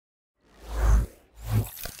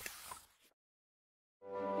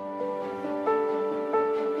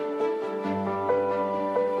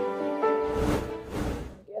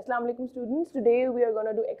Assalamu alaikum students. Today we are going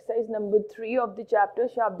to do exercise number 3 of the chapter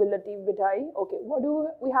Shabdul Latif Bithai. Okay, what do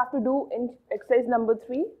we have to do in exercise number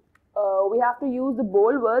 3? We have to use the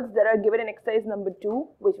bold words that are given in exercise number 2,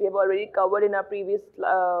 which we have already covered in our previous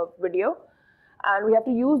video. And we have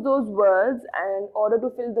to use those words in order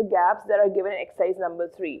to fill the gaps that are given in exercise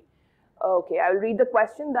number 3. Okay, I will read the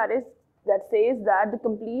question that says that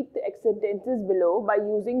complete the sentences below by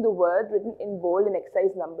using the word written in bold in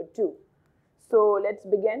exercise number 2. So let's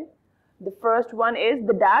begin. The first one is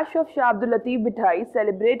the dash of Shah Abdul Latif Bithai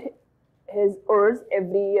celebrate his Urs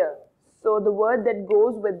every year. So the word that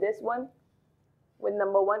goes with this one, with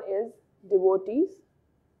number 1 is devotees.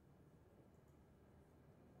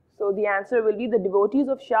 So the answer will be the devotees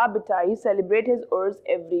of Shah Bithai celebrate his Urs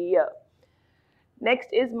every year.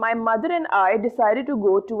 Next is my mother and I decided to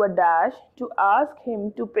go to a dash to ask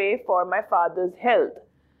him to pray for my father's health.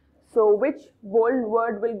 So which bold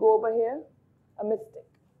word will go over here? A mystic.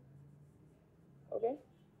 Okay.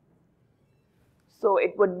 So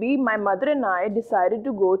it would be my mother and I decided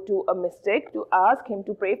to go to a mystic to ask him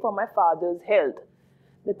to pray for my father's health.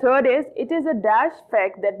 The third is it is a dash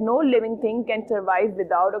fact that no living thing can survive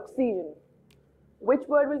without oxygen. Which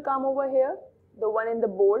word will come over here? The one in the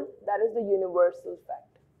bold, that is the universal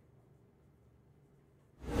fact.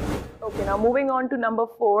 Okay, now moving on to number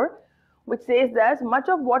 4, which says that much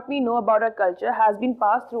of what we know about our culture has been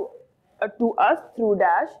passed through to us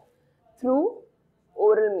through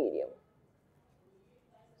oral medium.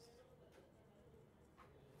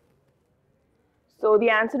 So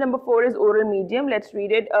the answer number 4 is oral medium. Let's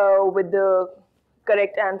read it with the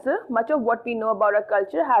correct answer. Much of what we know about our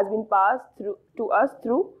culture has been passed to us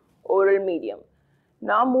through oral medium.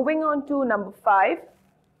 Now moving on to number 5.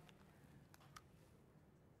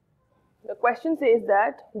 The question says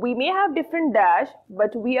that we may have different dash,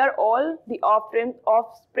 but we are all the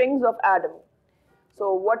offsprings of Adam.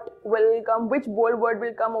 So what will come, which bold word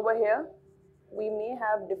will come over here? We may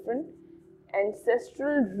have different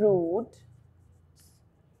ancestral roots,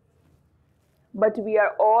 but we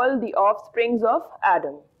are all the offsprings of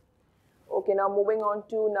Adam. Okay, now moving on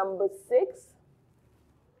to number 6.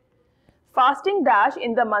 Fasting dash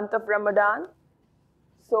in the month of Ramadan.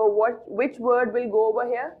 So which word will go over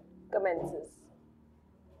here? Commences.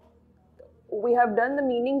 We have done the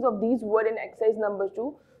meanings of these words in exercise number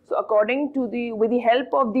 2. So according to with the help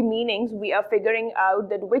of the meanings, we are figuring out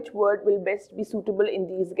that which word will best be suitable in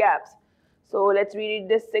these gaps. So let's read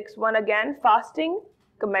this 6th one again. Fasting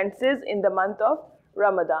commences in the month of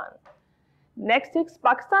Ramadan. Next is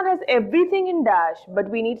Pakistan has everything in dash, but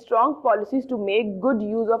we need strong policies to make good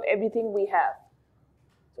use of everything we have.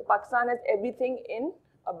 So Pakistan has everything in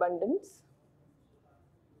abundance.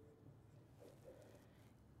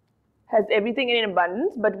 Has everything in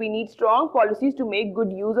abundance, but we need strong policies to make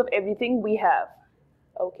good use of everything we have.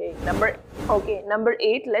 Okay, number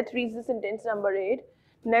 8. Let's read the sentence number 8.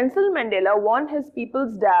 Nelson Mandela won his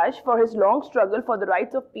people's dash for his long struggle for the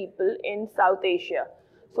rights of people in South Asia.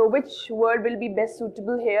 So which word will be best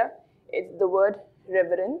suitable here? It's the word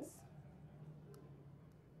reverence.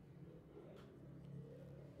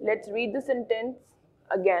 Let's read the sentence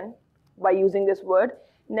again by using this word.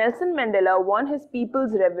 Nelson Mandela won his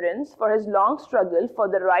people's reverence for his long struggle for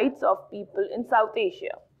the rights of people in South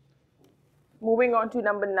Asia. Moving on to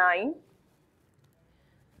number 9.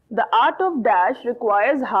 The art of dash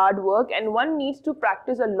requires hard work and one needs to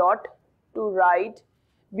practice a lot to write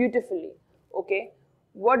beautifully. Okay,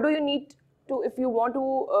 what do you need to, if you want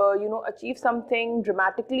to achieve something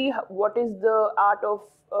dramatically, what is the art of,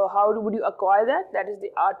 how would you acquire that? That is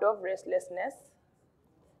the art of restlessness.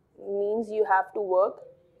 Means you have to work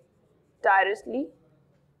tirelessly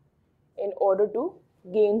in order to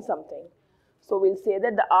gain something. So we'll say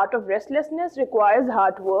that the art of restlessness requires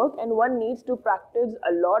hard work and one needs to practice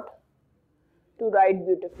a lot to write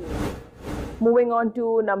beautifully. Moving on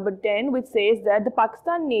to number 10, which says that the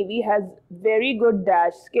Pakistan Navy has very good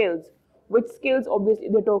dash skills. Which skills? Obviously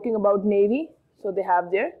they're talking about Navy, so they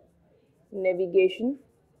have their navigation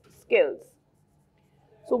skills.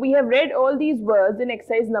 So we have read all these words in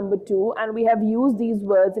exercise number 2 and we have used these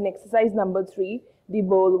words in exercise number 3, the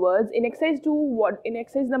bold words. In exercise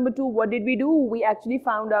number 2, what did we do? We actually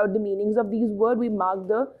found out the meanings of these words. We marked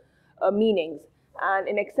the meanings. And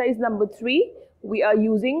in exercise number 3, we are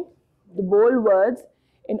using the bold words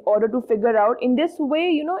in order to figure out. In this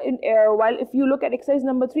way, while if you look at exercise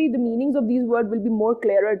number 3, the meanings of these words will be more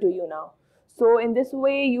clearer to you now. So in this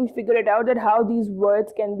way, you figure it out that how these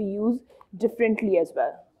words can be used differently as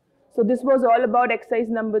well. So this was all about exercise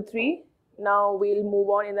number 3. Now we'll move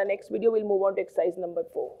on in the next video. We'll move on to exercise number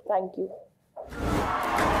 4. Thank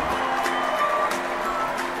you.